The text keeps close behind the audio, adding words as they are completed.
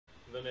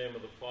the name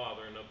of the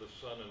Father, and of the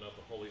Son, and of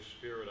the Holy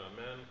Spirit,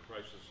 amen.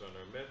 Christ is in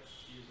our midst.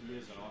 He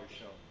is in our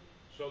show.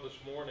 So this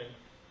morning,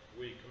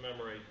 we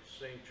commemorate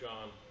St.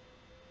 John.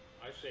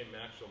 I say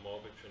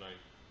Maximovitch, and I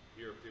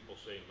hear people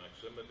say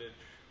Maximovitch.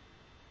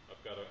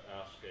 I've got to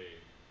ask a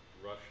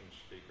Russian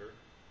speaker,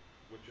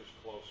 which is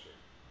closer?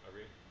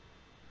 Irina?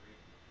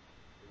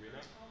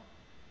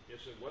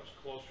 Is it what's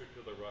closer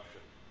to the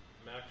Russian?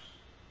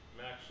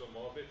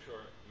 Maximovitch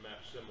or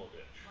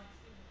Maximovitch?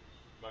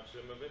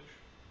 Maximovitch?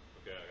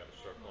 Okay, I got to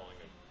start calling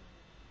him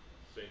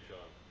St.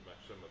 John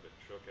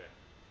Maximovitch. Okay.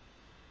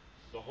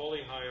 The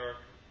Holy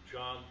Hierarch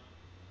John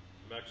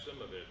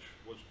Maximovitch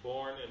was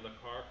born in the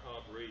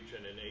Kharkov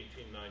region in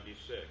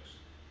 1896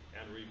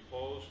 and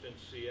reposed in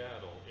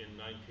Seattle in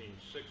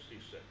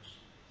 1966.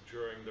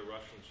 During the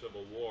Russian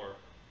Civil War,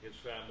 his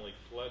family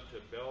fled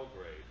to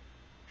Belgrade,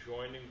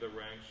 joining the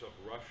ranks of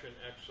Russian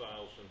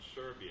exiles in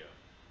Serbia,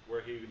 where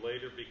he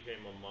later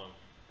became a monk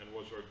and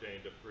was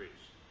ordained a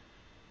priest.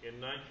 In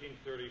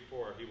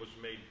 1934, he was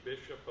made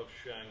Bishop of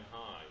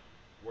Shanghai,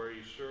 where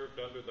he served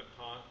until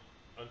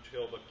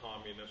the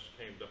communists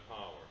came to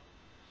power.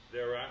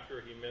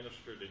 Thereafter, he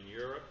ministered in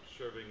Europe,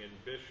 serving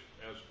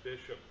as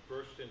bishop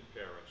first in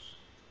Paris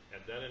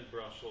and then in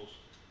Brussels,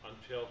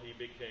 until he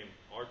became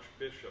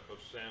Archbishop of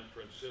San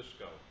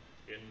Francisco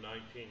in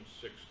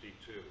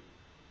 1962.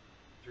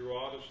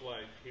 Throughout his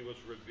life, he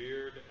was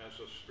revered as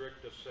a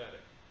strict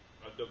ascetic,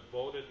 a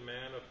devoted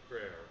man of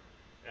prayer,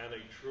 and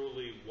a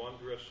truly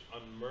wondrous,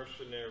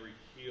 unmercenary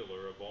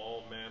healer of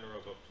all manner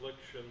of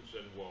afflictions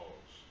and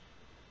woes.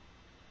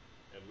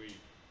 And we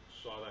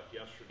saw that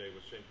yesterday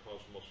with St.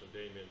 Cosmos and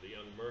Damian, the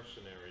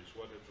unmercenaries.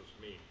 What does this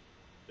mean?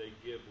 They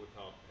give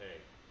without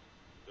pay.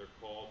 They're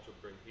called to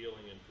bring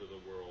healing into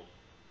the world,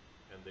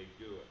 and they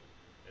do it.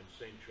 And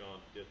St.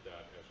 John did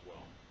that as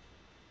well.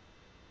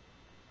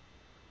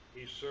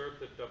 He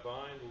served the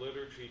divine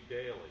liturgy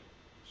daily,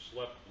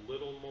 slept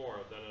little more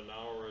than an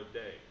hour a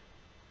day.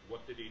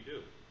 What did he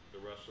do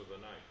the rest of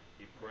the night?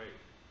 He prayed.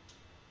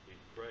 He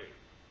prayed.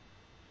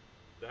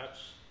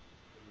 That's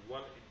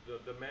one.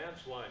 The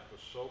man's life was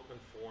so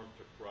conformed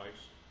to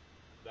Christ.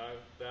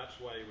 That's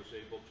why he was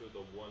able to do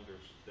the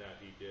wonders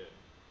that he did.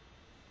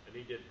 And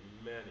he did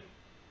many,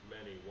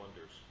 many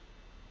wonders.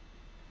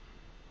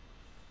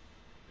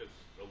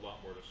 It's a lot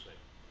more to say.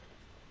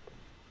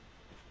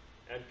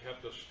 And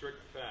kept a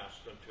strict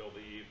fast until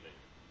the evening.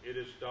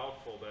 It is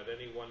doubtful that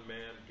any one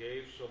man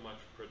gave so much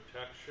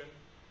protection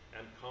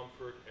and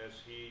comfort as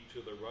he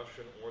to the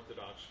Russian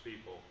Orthodox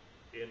people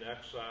in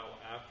exile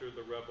after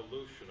the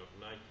revolution of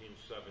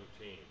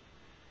 1917.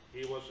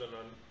 He was an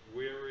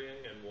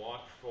unwearying and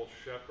watchful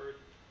shepherd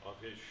of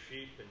his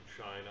sheep in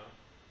China,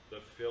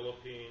 the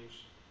Philippines,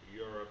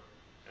 Europe,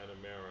 and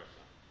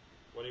America.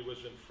 When he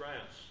was in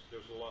France, there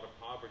was a lot of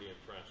poverty in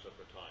France at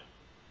the time,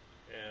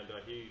 and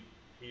he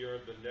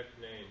earned the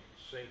nickname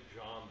St.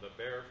 John the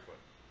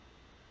Barefoot,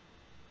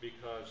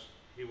 because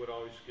he would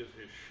always give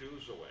his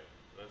shoes away.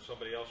 And then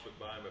somebody else would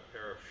buy him a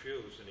pair of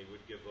shoes, and he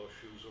would give those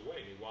shoes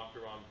away. And he walked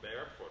around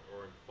barefoot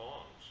or in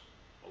thongs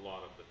a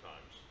lot of the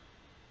times.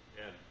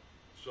 And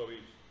so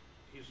he's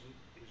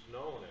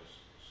known as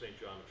St.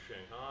 John of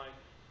Shanghai.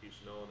 He's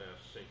known as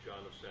St.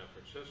 John of San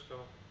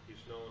Francisco.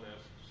 He's known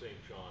as St.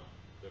 John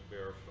the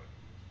Barefoot.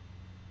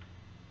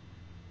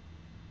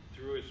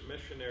 Through his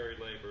missionary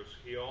labors,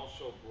 he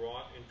also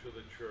brought into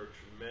the church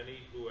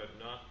many who had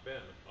not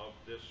been of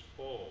this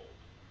fold.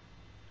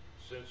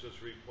 Since his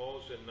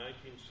repose in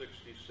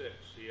 1966,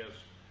 he has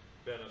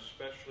been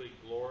especially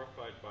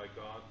glorified by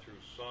God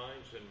through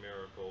signs and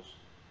miracles,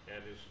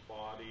 and his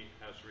body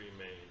has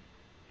remained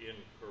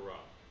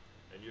incorrupt.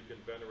 And you can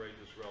venerate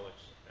his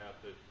relics at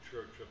the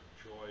Church of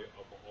Joy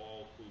of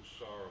All Whose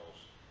Sorrows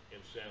in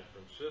San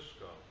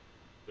Francisco,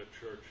 the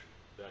church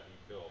that he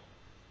built.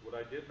 What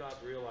I did not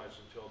realize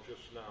until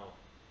just now,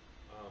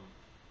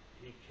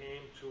 he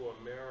came to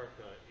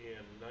America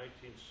in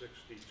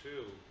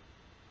 1962,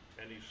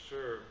 and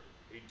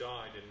he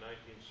died in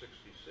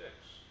 1966.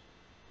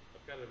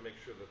 I've got to make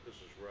sure that this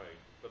is right,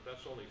 but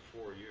that's only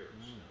 4 years.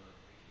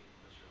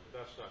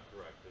 That's not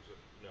correct, is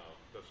it? No,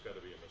 that's got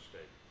to be a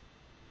mistake,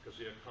 because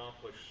he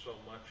accomplished so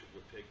much it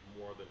would take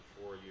more than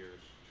 4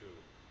 years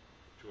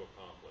to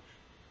accomplish.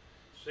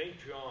 St.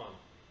 John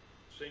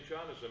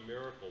is a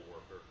miracle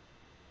worker.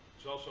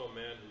 He's also a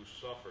man who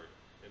suffered.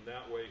 In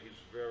that way, he's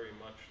very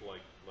much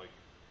like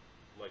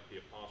the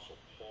Apostle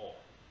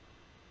Paul,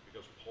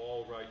 because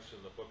Paul writes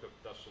in the book of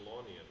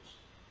Thessalonians,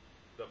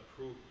 the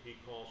proof, he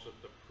calls it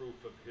the proof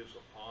of his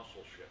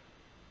apostleship.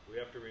 We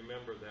have to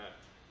remember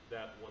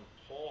that when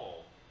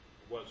Paul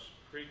was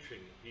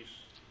preaching,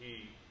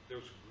 there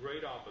was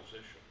great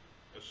opposition,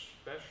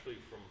 especially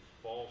from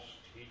false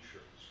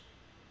teachers.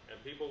 And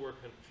people were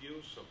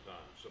confused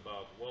sometimes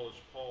about, well, is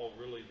Paul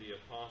really the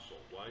apostle?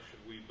 Why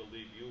should we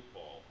believe you,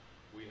 Paul?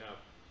 We have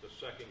the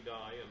second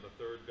guy and the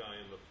third guy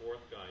and the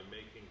fourth guy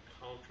making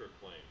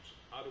counterclaims.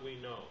 How do we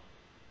know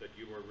that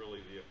you are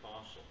really the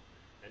apostle?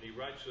 And he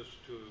writes this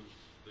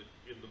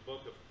in the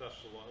book of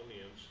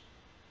Thessalonians,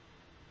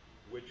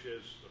 which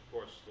is, of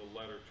course, the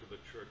letter to the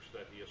church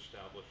that he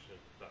established in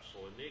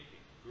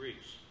Thessaloniki,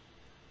 Greece.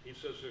 He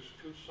says there's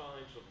two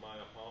signs of my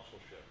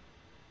apostleship.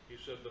 He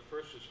said the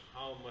first is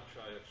how much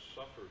I have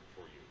suffered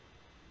for you.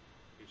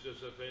 He says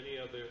if any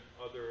other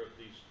of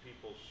these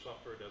people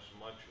suffered as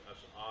much as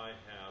I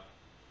have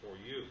for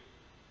you,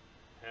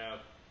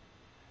 have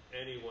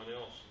anyone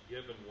else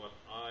given what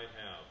I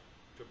have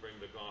to bring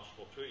the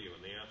gospel to you?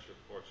 And the answer,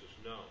 of course, is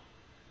no.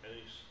 And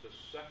the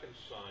second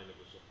sign of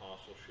his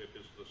apostleship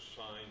is the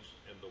signs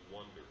and the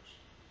wonders,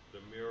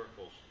 the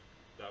miracles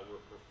that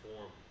were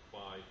performed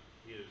by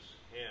his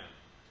hand,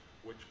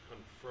 which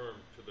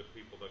confirmed to the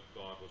people that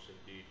God was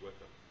indeed with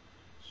him.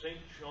 St.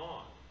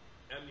 John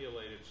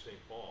emulated St.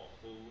 Paul,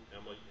 who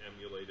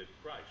emulated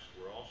Christ.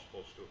 We're all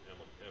supposed to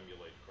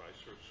emulate Christ.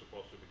 We're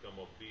supposed to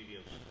become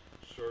obedient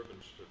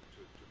servants to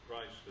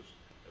Christ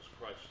as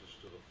Christ is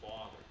to the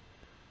Father.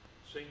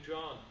 St.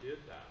 John did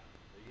that.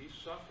 He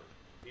suffered.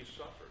 He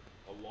suffered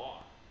a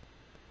lot.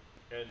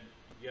 And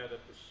yet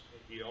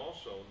he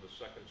also, in the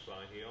second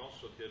sign, he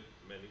also did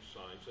many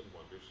signs and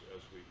wonders,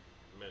 as we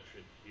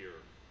mentioned here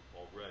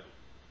already.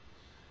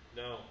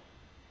 Now,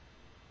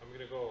 I'm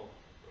going to go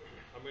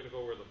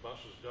where the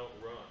buses don't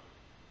run.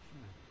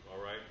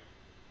 All right?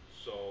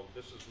 So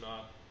this is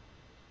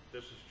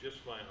just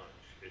my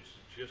hunch. It's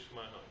just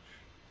my hunch.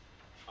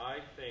 I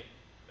think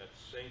that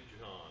St.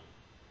 John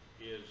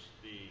is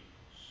the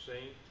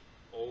saint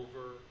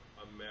over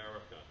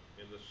America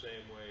in the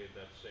same way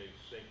that St.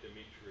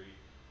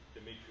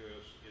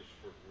 Demetrius is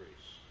for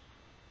Greece.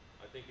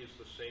 I think he's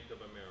the saint of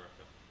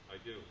America. I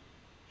do.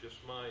 Just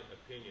my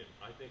opinion.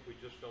 I think we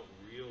just don't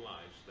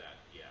realize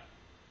that yet.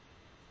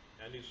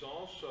 And he's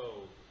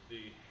also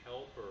the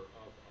helper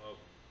of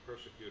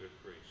persecuted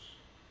priests.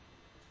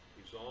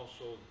 He's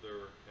also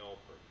their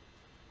helper.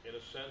 In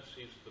a sense,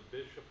 he's the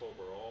bishop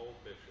over all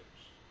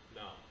bishops.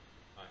 Now,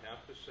 I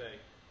have to say,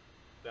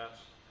 that's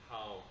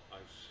how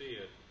I see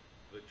it.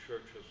 The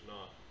church has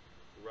not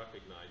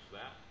recognized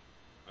that.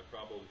 I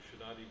probably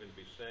should not even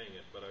be saying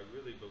it, but I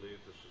really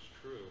believe this is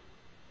true.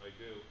 I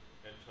do,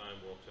 and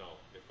time will tell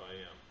if I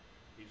am.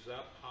 He's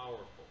that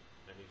powerful,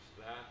 and he's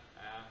that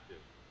active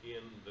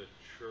in the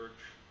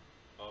Church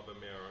of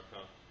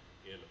America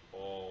in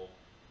all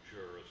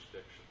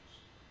jurisdictions.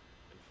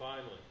 And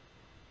finally,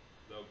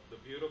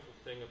 the beautiful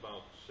thing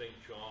about St.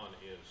 John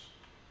is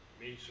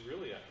he's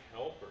really a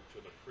helper to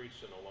the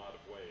priests in a lot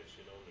of ways.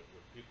 You know,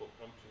 when people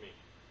come to me,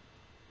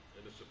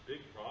 and it's a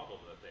big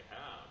problem that they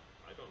have,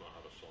 I don't know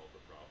how to solve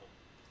the problem.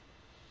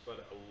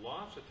 But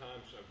lots of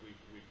times we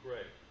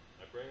pray.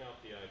 I bring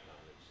out the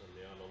icon, it's in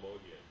the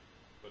Analogium,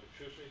 but it's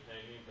usually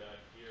hanging back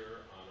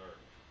here on our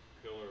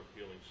pillar of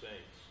healing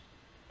saints.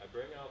 I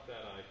bring out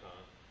that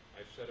icon,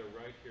 I set it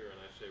right here, and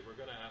I say, we're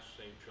going to ask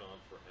St. John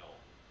for help.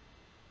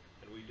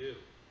 And we do,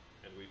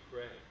 and we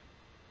pray.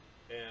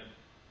 And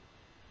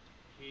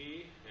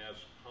he has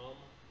come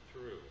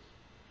through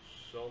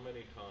so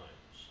many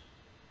times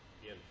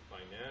in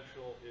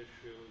financial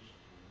issues,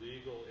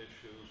 legal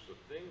issues, the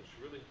things,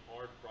 really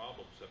hard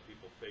problems that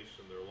people face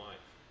in their life.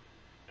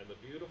 And the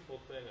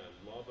beautiful thing I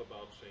love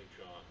about St.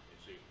 John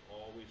is he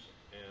always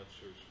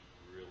answers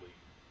really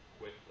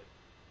quickly.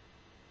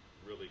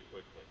 Really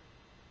quickly.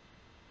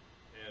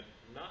 And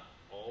not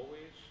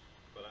always,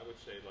 but I would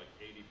say like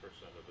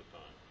 80% of the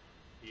time.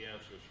 He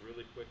answers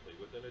really quickly,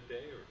 within a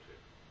day or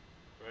two.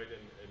 Right?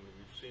 And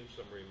we've seen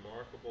some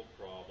remarkable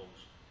problems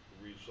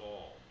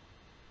resolved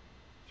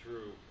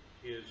through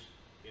his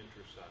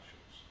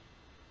intercessions.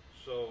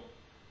 So,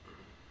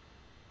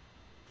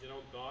 you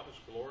know, God is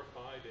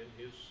glorified in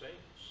his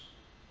saints.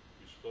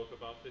 We spoke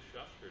about this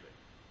yesterday.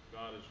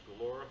 God is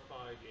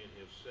glorified in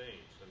his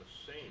saints. And a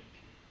saint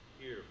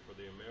here for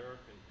the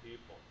American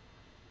people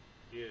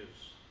is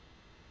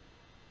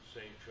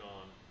St.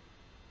 John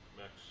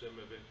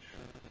Maximovitch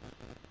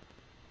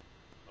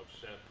of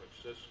San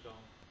Francisco,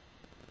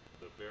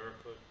 the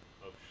Barefoot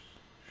of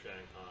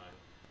Shanghai.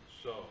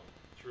 So,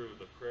 through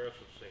the prayers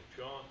of St.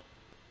 John,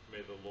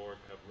 may the Lord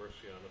have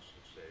mercy on us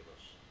and save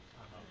us.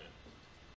 Amen.